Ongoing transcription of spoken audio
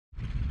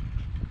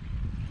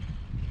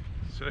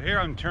So here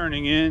I'm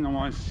turning in. I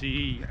want to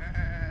see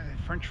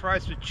French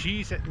fries with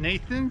cheese at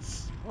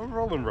Nathan's or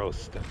Rolling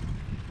Roaster.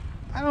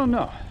 I don't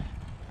know.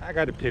 I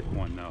got to pick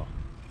one though.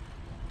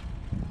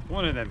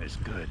 One of them is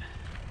good.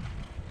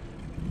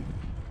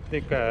 I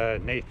think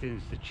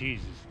Nathan's, the cheese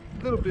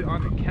is a little bit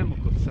on the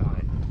chemical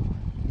side.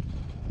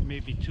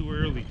 Maybe too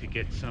early to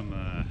get some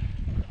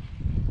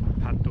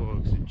hot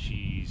dogs and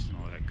cheese and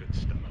all that good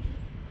stuff.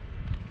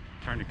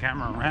 Turn the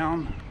camera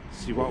around,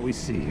 see what we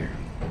see here.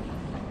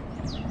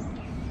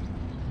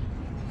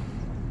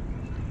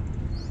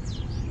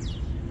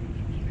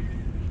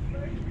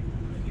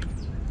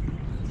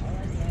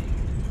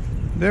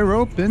 They're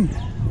open.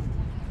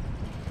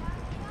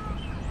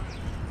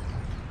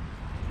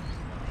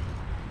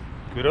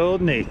 Good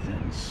old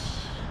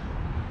Nathan's.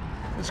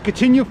 Let's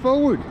continue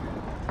forward.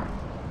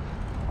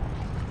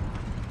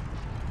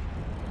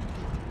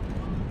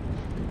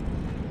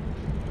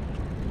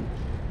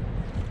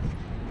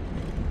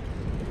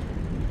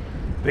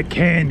 The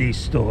candy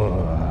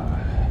store.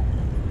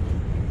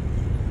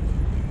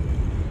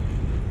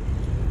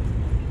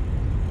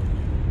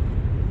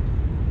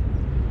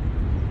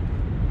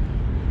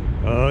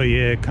 Oh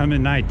yeah, come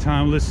at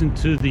nighttime, listen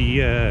to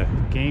the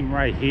game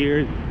right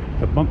here.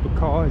 The bumper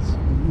cars,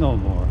 no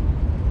more.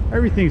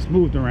 Everything's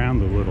moved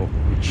around a little.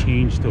 It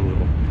changed a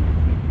little.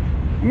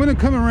 I'm gonna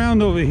come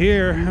around over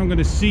here. I'm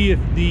gonna see if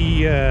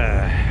the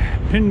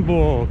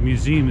pinball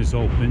museum is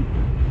open.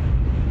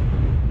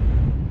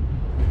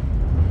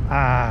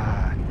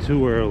 Ah,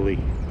 too early.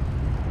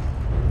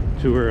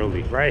 Too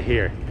early. Right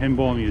here,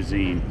 pinball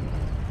museum.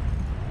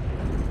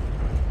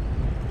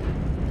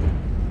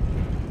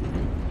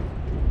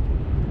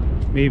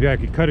 Maybe I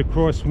could cut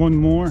across one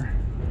more.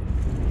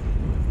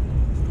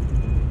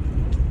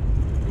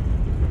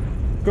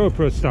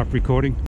 GoPro, stop recording.